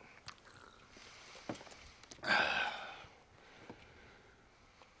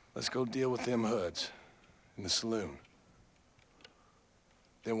 Let's go deal with them hoods in the saloon.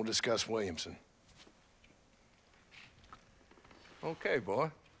 Then we'll discuss Williamson. Okay, boy.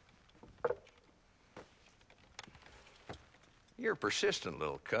 You're a persistent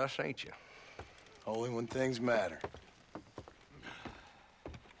little cuss, ain't you? Only when things matter.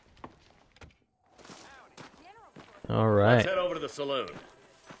 All right. Let's head over to the saloon.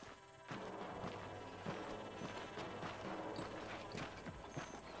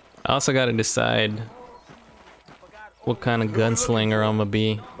 I also got to decide what kind of gunslinger I'm gonna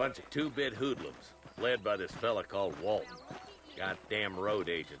be. Bunch of two-bit hoodlums, led by this fella called Walton. Goddamn road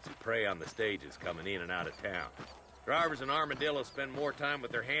agents who prey on the stages coming in and out of town. Drivers in Armadillo spend more time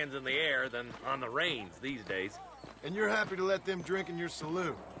with their hands in the air than on the reins these days. And you're happy to let them drink in your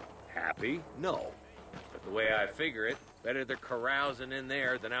saloon? Happy? No. But the way I figure it, better they're carousing in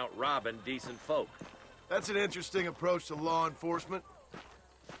there than out robbing decent folk. That's an interesting approach to law enforcement.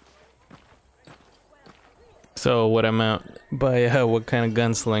 So what I'm out by what kind of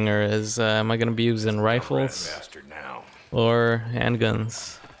gunslinger is am I gonna be using rifles now. or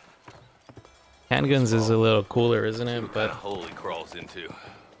handguns? Handguns is a little cooler, isn't it? But hole he crawls into.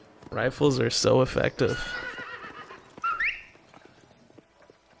 rifles are so effective.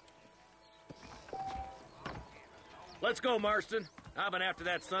 Let's go, Marston. I've been after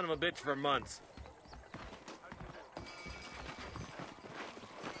that son of a bitch for months.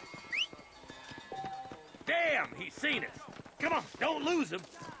 Damn, he's seen us. Come on, don't lose him.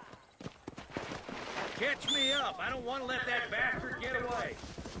 Catch me up. I don't want to let that bastard get away.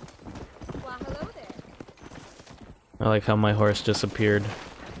 Well, hello there. I like how my horse just appeared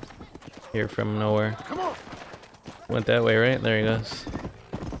here from nowhere. Come on. Went that way, right? There he goes.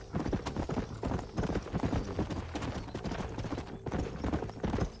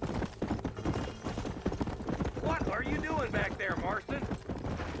 What are you doing back there, Marston?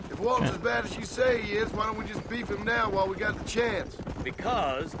 If Walton's as bad as you say he is, why don't we just beef him now while we got the chance?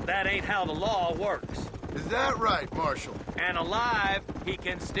 Because that ain't how the law works. Is that right, Marshal? And alive, he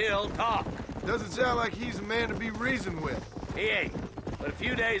can still talk. Doesn't sound like he's a man to be reasoned with. He ain't. But a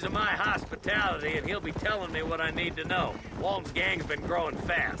few days of my hospitality and he'll be telling me what I need to know. Walton's gang's been growing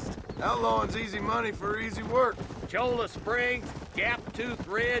fast. Outlawing's easy money for easy work. Cholla Springs, Gap Tooth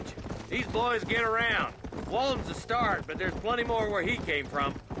Ridge, these boys get around. Walton's a start, but there's plenty more where he came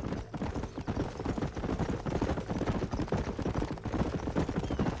from.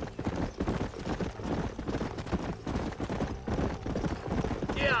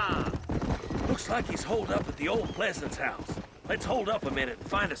 Yeah! Looks like he's holed up at the old Pleasance house. Let's hold up a minute and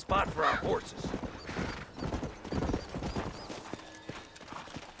find a spot for our horses.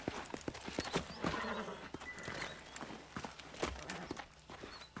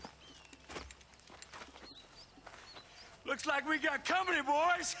 Looks like we got company,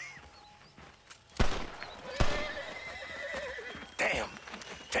 boys. Damn.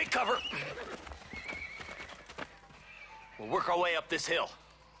 Take cover. We'll work our way up this hill.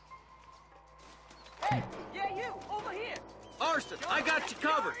 Hey, yeah, you, over here. Marston, I got you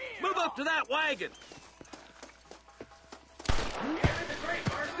covered. Move up to that wagon.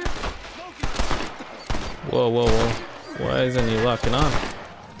 Whoa, whoa, whoa. Why isn't he locking on?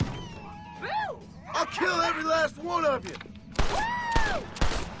 I'll kill every last one of you.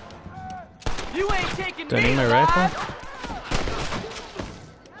 You ain't taking Do I me need my alive. rifle?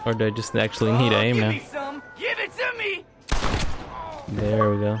 Or do I just actually need to aim Give now? me some. Give it to me. There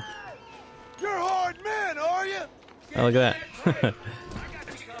we go. You're hard men, are you? Oh, look at that.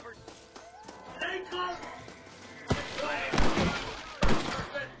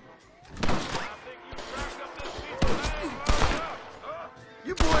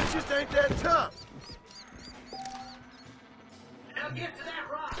 You boys just ain't that tough. Now get to that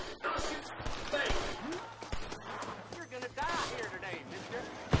rock. Don't shoot face. You're gonna die here today, mister.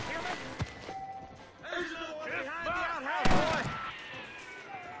 Hear me? There's another one behind the outhouse, boy.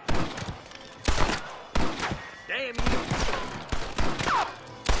 Damn you.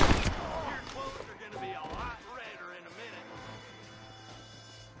 Your clothes are gonna be a lot redder in a minute.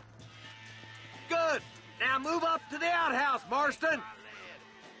 Good. Now move up to the outhouse, Marston.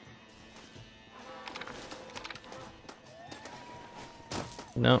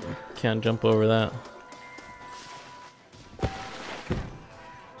 Nope, can't jump over that.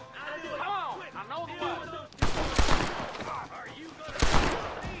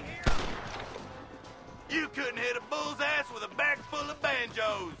 You couldn't hit a bull's ass with a bag full of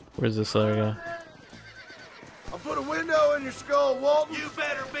banjos. Where's this other guy? I'll put a window in your skull, Walton. You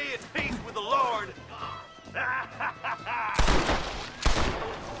better be at peace with the Lord.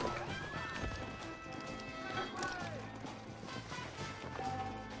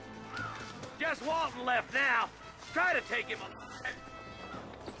 Just Walton left now. Try to take him alive.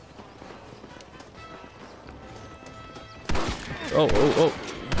 Oh, oh, oh.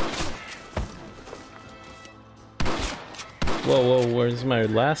 Whoa, whoa, where's my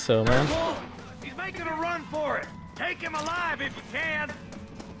lasso, man? He's making a run for it. Take him alive if you can.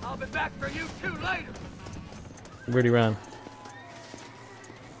 I'll be back for you two later. Where'd he run?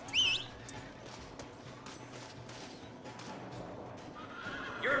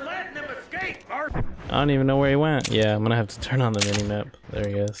 You're letting him escape, Mark. I don't even know where he went. Yeah, I'm gonna have to turn on the mini-map. There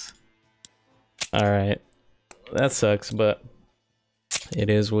he is. Alright. That sucks, but it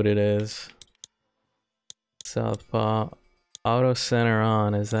is what it is. Southpaw. Auto center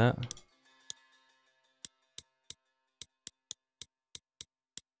on, is that?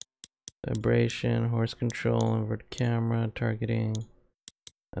 Vibration, horse control, invert camera, targeting.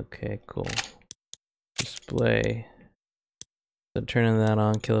 Okay, cool. Display. So turning that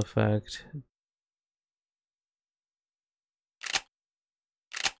on, kill effect.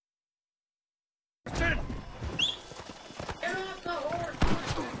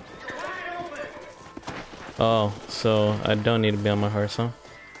 Oh, so I don't need to be on my horse, huh?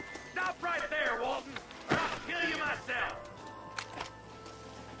 Stop right there, Walton, or I'll kill you myself.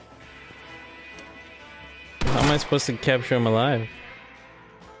 How am I supposed to capture him alive?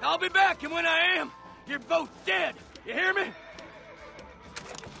 I'll be back, and when I am, you're both dead. You hear me?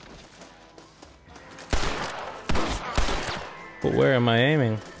 But where am I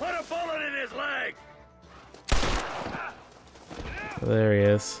aiming? Put a bullet in his leg. There he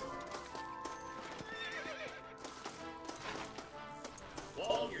is.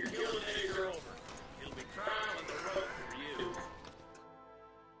 Walt, your killing days are over. It'll be trial on the road for you.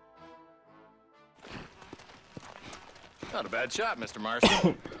 Not a bad shot, Mr. Marshall.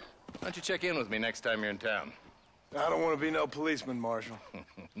 Why don't you check in with me next time you're in town? I don't want to be no policeman, Marshal.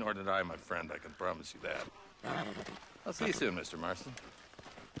 Nor did I, my friend. I can promise you that. I'll see you soon, Mr. Marston.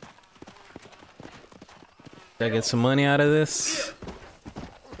 Did I get some money out of this?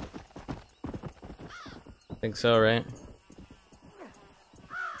 Think so, right?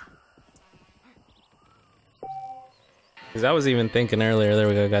 Because I was even thinking earlier, there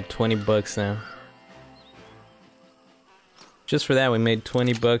we go, got 20 bucks now. Just for that, we made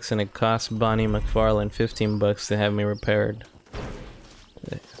 20 bucks and it cost Bonnie McFarlane 15 bucks to have me repaired.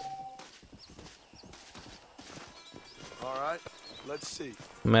 Alright, let's see.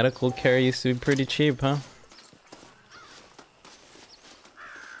 Medical care used to be pretty cheap, huh?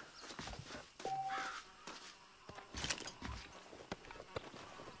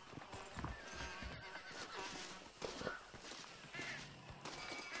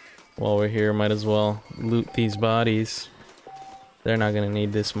 While we're here, might as well loot these bodies. They're not gonna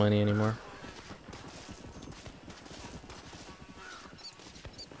need this money anymore.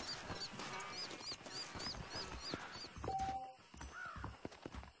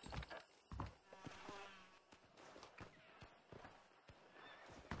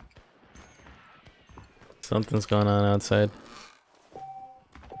 Something's going on outside.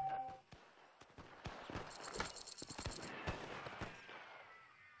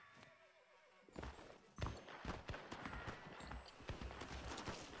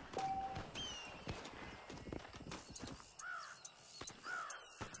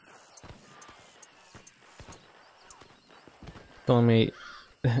 Telling me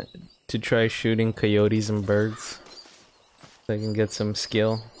to try shooting coyotes and birds so I can get some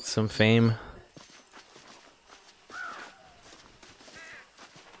skill, some fame.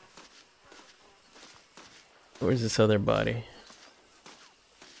 Where's this other body?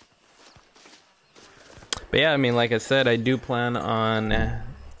 But yeah, I mean, like I said, I do plan on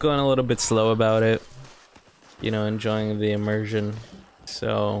going a little bit slow about it. You know, enjoying the immersion.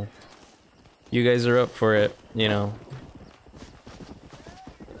 So, you guys are up for it, you know.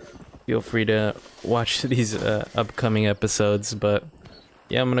 Feel free to watch these upcoming episodes, but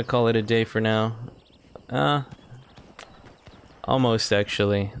yeah, I'm gonna call it a day for now. Almost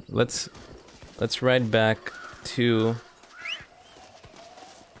actually. Let's ride back to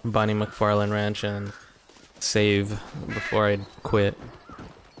Bonnie McFarlane Ranch and save before I quit.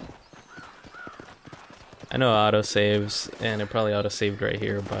 I know auto saves, and it probably auto saved right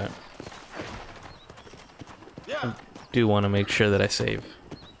here, but I do want to make sure that I save.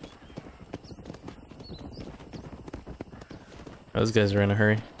 Those guys are in a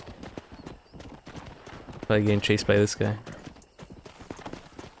hurry. Probably getting chased by this guy.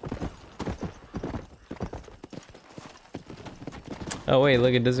 Oh wait,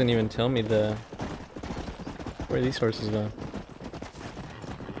 look, it doesn't even tell me where are these horses going.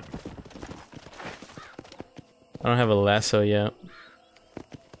 I don't have a lasso yet.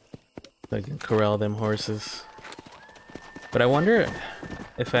 So I can corral them horses. But I wonder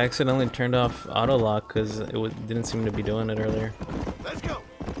if I accidentally turned off auto lock because it didn't seem to be doing it earlier. Let's go.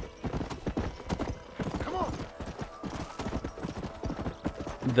 Come on.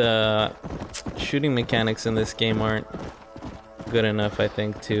 The shooting mechanics in this game aren't good enough, I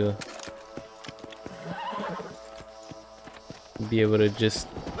think, to be able to just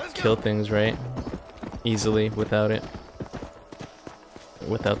kill things right easily without it.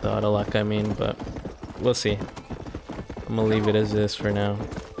 Without the auto lock, I mean, but we'll see. I'm gonna leave it as is for now.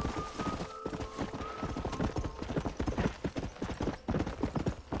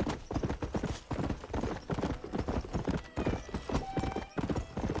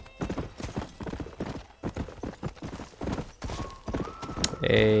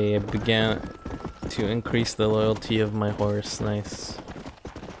 Hey, I began to increase the loyalty of my horse. Nice.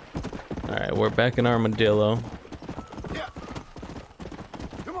 Alright, we're back in Armadillo. Yeah.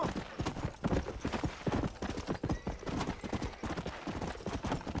 Come on.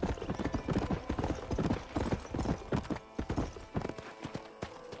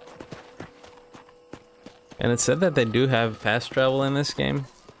 And it said that they do have fast travel in this game.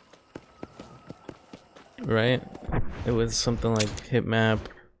 Right? It was something like hit map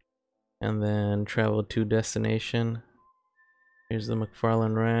and then travel to destination. Here's the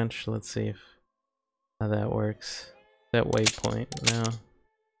McFarland Ranch. Let's see if how that works. That waypoint now.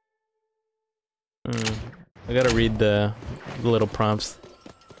 I gotta read the little prompts.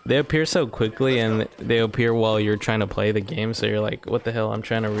 They appear so quickly and they appear while you're trying to play the game, so you're like, what the hell? I'm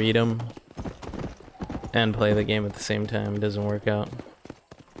trying to read them and play the game at the same time. It doesn't work out.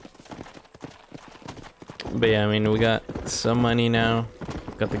 But yeah, I mean, we got some money now.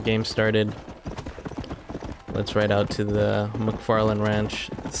 Got the game started. Let's ride out to the McFarland Ranch,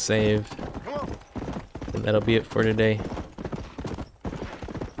 save. And that'll be it for today.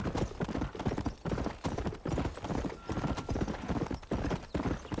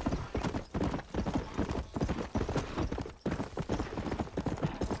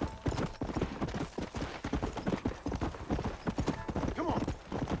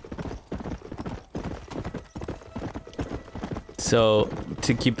 So,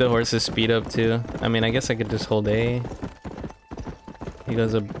 to keep the horse's speed up too, I mean, I guess I could just hold A. He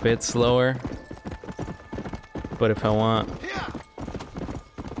goes a bit slower. But if I want,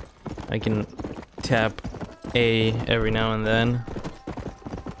 I can tap A every now and then.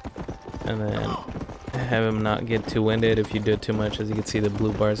 And then have him not get too winded if you do it too much. As you can see, the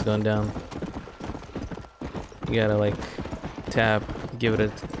blue bar's going down. You gotta like tap, give it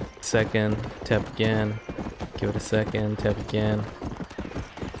a second, tap again. Give it a second, tap again.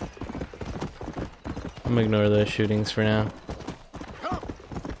 I'm gonna ignore those shootings for now.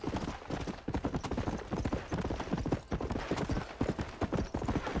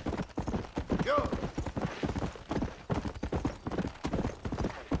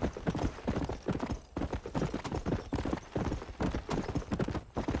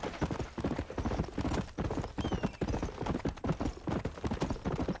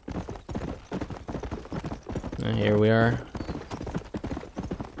 And here we are.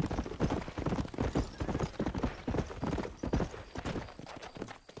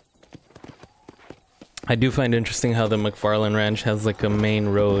 I do find interesting how the McFarland Ranch has like a main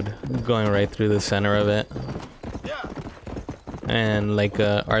road going right through the center of it. And like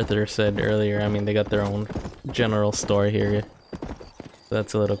Arthur said earlier, I mean, they got their own general store here. So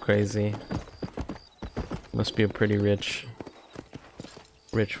that's a little crazy. Must be a pretty rich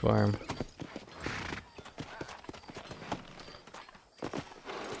farm.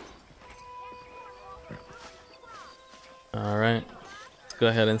 Alright, let's go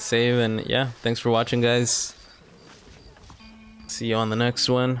ahead and save, and yeah, thanks for watching, guys. See you on the next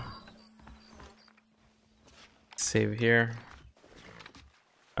one. Save here.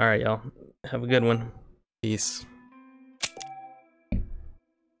 Alright, y'all. Have a good one. Peace.